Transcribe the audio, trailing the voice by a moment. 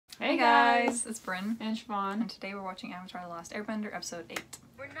guys, it's Bryn and Siobhan, and today we're watching Avatar: The Last Airbender, episode 8.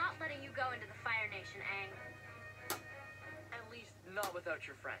 We're not letting you go into the Fire Nation, Aang. At least not without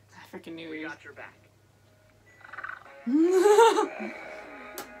your friends. I freaking knew We you. got your back.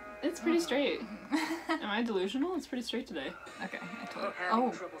 It's pretty straight. Am I delusional? It's pretty straight today. Okay, I told you.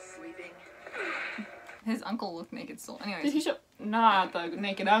 Having trouble sleeping? His uncle looked naked still. Anyways. Did he show? Not the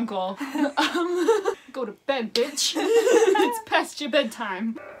naked uncle. Go to bed, bitch. It's past your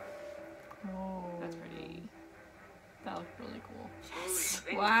bedtime. Oh, That's pretty. that looked really cool. Yes.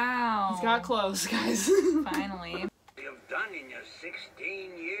 Wow. He's got clothes, guys. Finally. You've done in your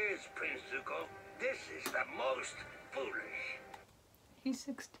 16 years, Prince Zuko. This is the most foolish. He's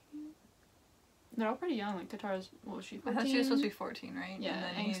 16. They're all pretty young. Like Katara's, what was she? 14? I thought she was supposed to be 14, right? Yeah, and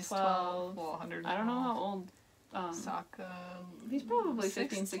then Aang's he's 12. Well, 100. I don't know how old. Sokka. He's probably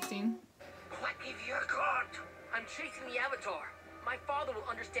 15, 16. What have you got? I'm chasing the Avatar. My father will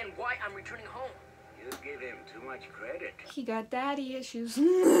understand why I'm returning home. You give him too much credit. He got daddy issues.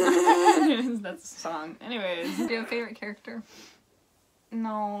 That's a song. Anyways. Do you have a favorite character?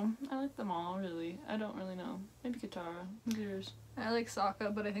 No, I like them all, really. I don't really know. Maybe Katara. Who's yours? I like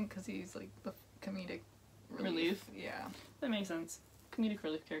Sokka, but I think because he's like the comedic relief. Yeah. That makes sense. Comedic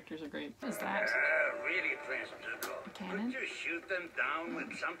relief characters are great. What is that? Really, Prince Zuko? Cannon? Could you shoot them down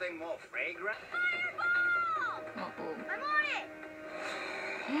with something more fragrant? Uh-oh. I'm on it!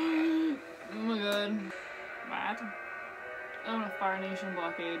 Oh my god. What? Oh, a Fire Nation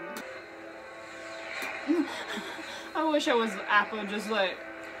blockade. I wish I was Appa, just like,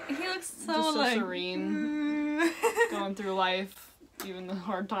 He looks so just so like serene, going through life, even the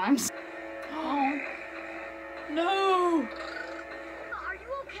hard times. Oh. No! Are you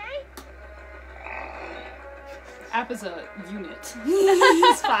okay? Appa's a unit.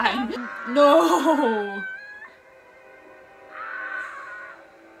 He's fine. No!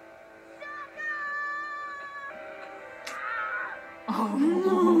 Oh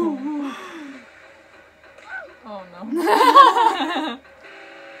No! Oh no.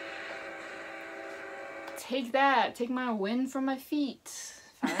 Take that. Take my wind from my feet.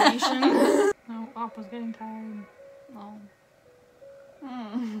 Fire Nation. No, Appa's getting tired. No. There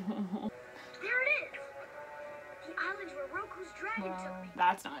it is! The island where Roku's dragon took Wow. me.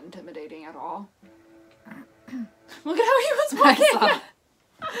 That's not intimidating at all. Look at how he was I walking. saw it.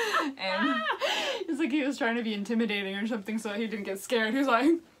 And It's like he was trying to be intimidating or something so he didn't get scared. He was like,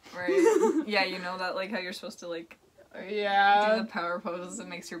 right. Yeah, you know that like how you're supposed to like do yeah. the power poses. It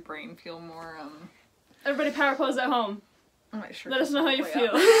makes your brain feel more Everybody power pose at home. I'm not sure. Let us know how you Way feel.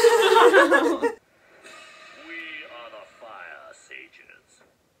 up. We are the Fire Sages,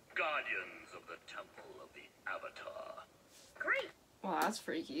 guardians of the Temple of the Avatar. Great! Well, that's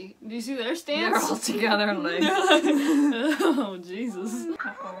freaky. Do you see their They're stance? all together like Oh, Jesus.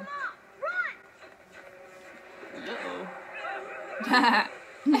 uh-oh. Uh-oh.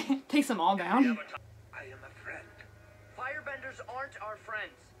 Takes them all down. Avatar, I am a friend. Firebenders aren't our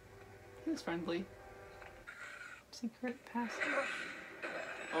friends. He was friendly. Secret passage.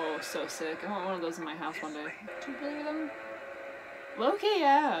 Oh, so sick. I want one of those in my house one day. Do you believe them? Okay,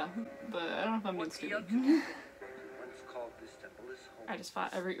 yeah. But I don't know if I'm being What's he up stupid. to? Once called this temple is home. I just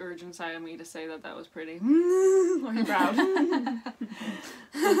fought every urge inside of me to say that that was pretty. I'm proud.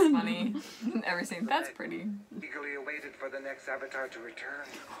 That's funny. Everything. That's pretty. Eagerly awaited for the next Avatar to return.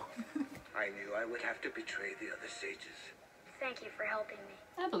 I knew I would have to betray the other sages. Thank you for helping me.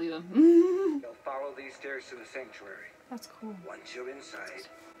 I believe him. They'll follow these stairs to the sanctuary. That's cool. Once you're inside,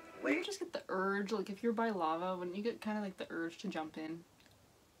 You wait. just get the urge, like if you're by lava, wouldn't you get kind of like the urge to jump in?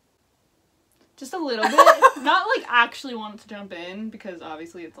 Just a little bit. Not like actually want to jump in, because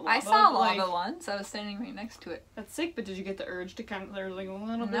obviously it's a lava. I saw but, lava like, once. I was standing right next to it. That's sick, but did you get the urge to kind of, there's like a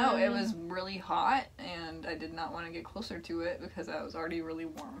little bit? No, it was really hot, and I did not want to get closer to it because I was already really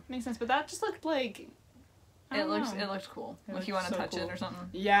warm. Makes sense, but that just looked like... I It don't looked know. cool. It Like you looked want to so touch it cool. or something.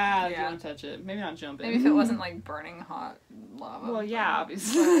 Yeah, if you Yeah. want to touch it. Maybe not jump in. Maybe if it wasn't like burning hot lava. Well, yeah,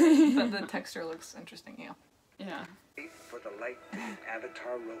 obviously. But the texture looks interesting, yeah. Yeah. Wait for the light to hit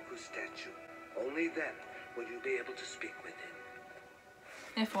Avatar Roku statue. Only then will you be able to speak with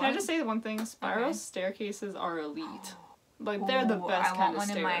him. If Can I just say one thing? Spiral's staircases are elite. Like, they're the Ooh, best I kind want of one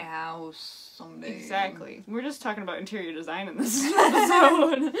stair. in my house someday. Exactly. We're just talking about interior design in this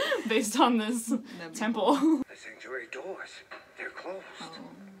episode based on this That'd be temple. The sanctuary doors, they're closed. cool.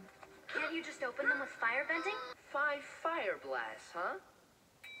 Can't you just open them with fire venting? 5 fire blasts, huh?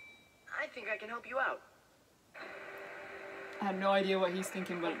 I think I can help you out. I have no idea what he's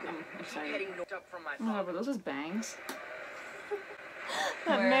thinking, but I'm Keep excited. heading north up from my Oh my god, father. were those his bangs?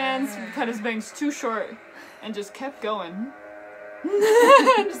 That Where- man's cut his bangs too short and just kept going.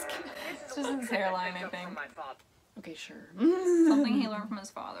 Just kept- hairline, picked I up from think. my father. Okay, sure. Something he learned from his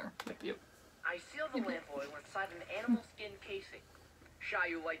father. Yep. I seal the lamp oil inside an animal skin casing.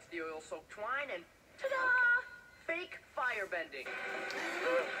 Shayu lights the oil-soaked twine and ta-da! Fake fire bending.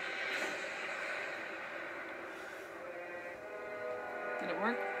 Did it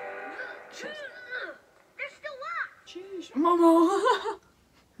work? Shit. They're still locked. Jeez. Momo.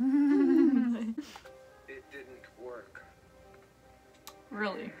 It didn't work.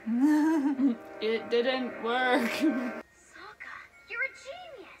 Really? It didn't work. Sokka, you're a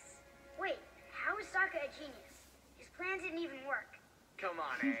genius. Wait, how is Sokka a genius? His plan didn't even work. Come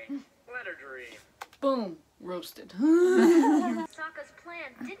on, Aang. Let her dream. Boom. Roasted. Sokka's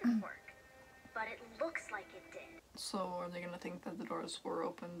plan didn't work, but it looks like it did. So are they gonna think that the doors were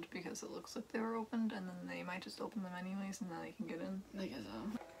opened because it looks like they were opened, and then they might just open them anyways, and then they can get in? I guess so.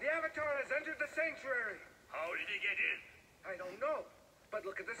 The Avatar has entered the sanctuary. How did he get in? I don't know, but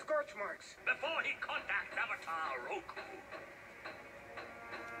look at the scorch marks. Before he contacts Avatar Roku.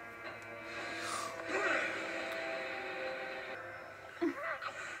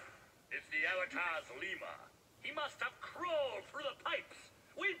 It's the Avatar's Lima. He must have crawled through the pipes.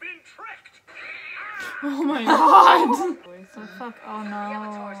 We've been tricked. Oh my god. What the fuck? Oh The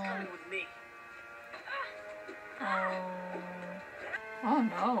Avatar's no. coming with me. Oh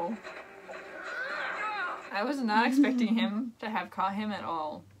no. I was not expecting him to have caught him at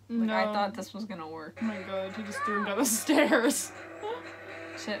all. Like, I No. thought this was gonna work. Oh my god, he just threw him down the stairs.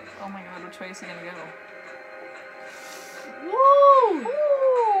 Shit. Oh my god, which way is he gonna go? Woo!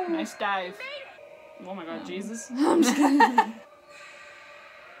 Ooh. Nice dive. Oh my god, Jesus. I'm just kidding. Oh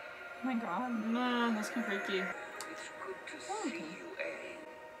my god. Nah, that's kind of freaky. It's good to see you, Aang.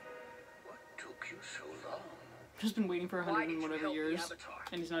 What took you so long? I've just been waiting for Why 100 did and you whatever help the years, Avatar?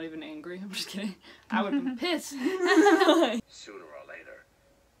 and he's not even angry. I'm just kidding. I would have been pissed. Sooner or later,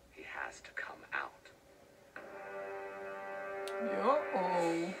 he has to come out.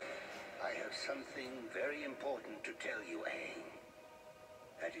 Uh-oh. I have something very important to tell you, Aang.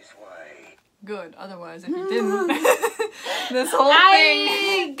 That is why. Good. Otherwise, if you didn't, this whole thing.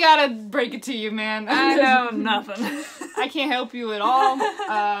 I gotta break it to you, man. I know nothing. I can't help you at all,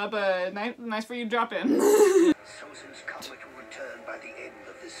 but nice for you to drop in. Sozin's comet will return by the end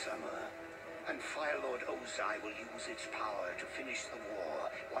of this summer, and Fire Lord Ozai will use its power to finish the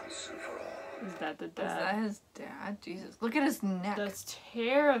war once and for all. Is that the Is that dad? his dad? Jesus. Look at his neck. That's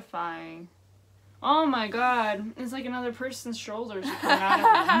terrifying. Oh my god. It's like another person's shoulders are coming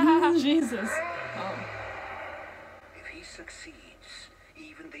out of him. Jesus. Oh. If he succeeds,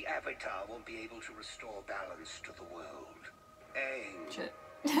 even the Avatar won't be able to restore balance to the world. Aang, Shit.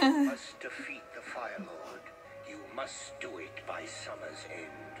 you must defeat the Fire Lord. You must do it by summer's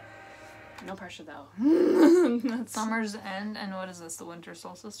end. No pressure though. That's... Summer's end, and what is this? The winter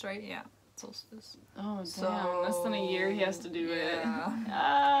solstice, right? Yeah. Solstice. Oh damn. So- Less than a year he has to do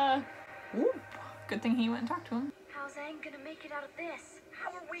Yeah. it. Ooh. Good thing he went and talked to him. How's Aang gonna make it out of this? How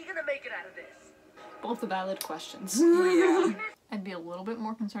are we gonna make it out of this? Both the valid questions. I'd be a little bit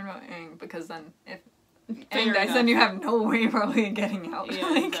more concerned about Aang, because then if Fair Aang dies, enough. then you have no way probably of getting out. Yeah,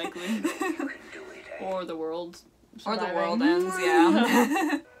 Like- exactly. You can do it, Aang. Or the world. Or the surviving. world ends,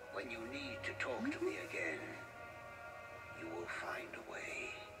 yeah. When you need to talk to me again, you will find a way.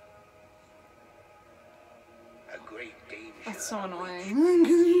 A great danger. That's so awaits annoying.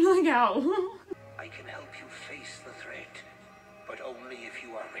 you. Like how? I can help you face the threat, but only if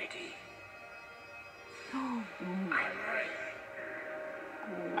you are ready. I'm ready.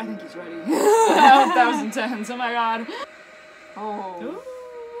 I think he's ready. that was intense. Oh my god. Oh.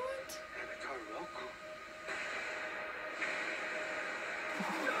 Avatar Roku.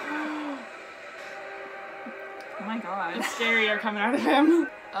 Oh my god. It's scarier coming out of him.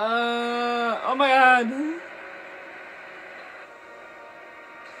 Oh my god.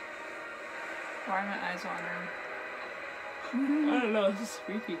 Why are my eyes wandering? I don't know. This is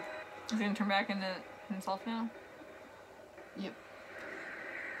creepy. Is he gonna turn back into himself now? Yep.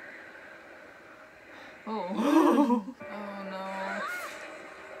 Oh. Oh no.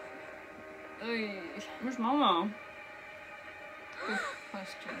 Oy. Where's Momo? Good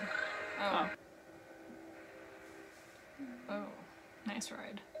question. Oh. Oh. Nice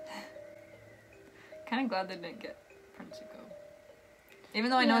ride. Kinda glad they didn't get Prince Zuko. Even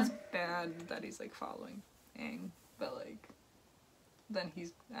though I know Yeah. it's bad that he's like following Aang, but like, then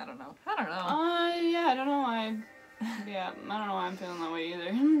he's, I don't know. Yeah, I don't know why. Yeah, I don't know why I'm feeling that way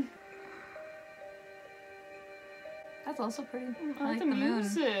either. That's also pretty. I like the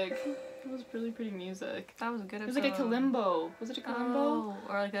music. It was really pretty music. That was a good It was like a kalimbo. Was it a kalimbo? Oh,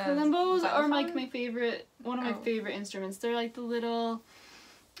 or like a Kalimbos are xylophone? like my favorite, one of my Oh. favorite instruments. They're like the little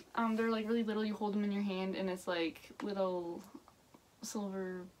They're like really little. You hold them in your hand, and it's like little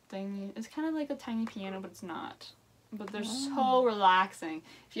silver thing. It's kind of like a tiny piano, but it's not. But they're so relaxing.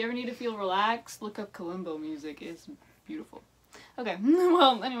 If you ever need to feel relaxed, look up kalimba music. It's beautiful. Okay,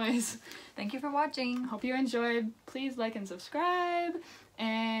 well, anyways. Thank you for watching. Hope you enjoyed. Please like and subscribe.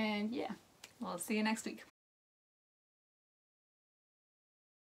 And yeah. We'll see you next week.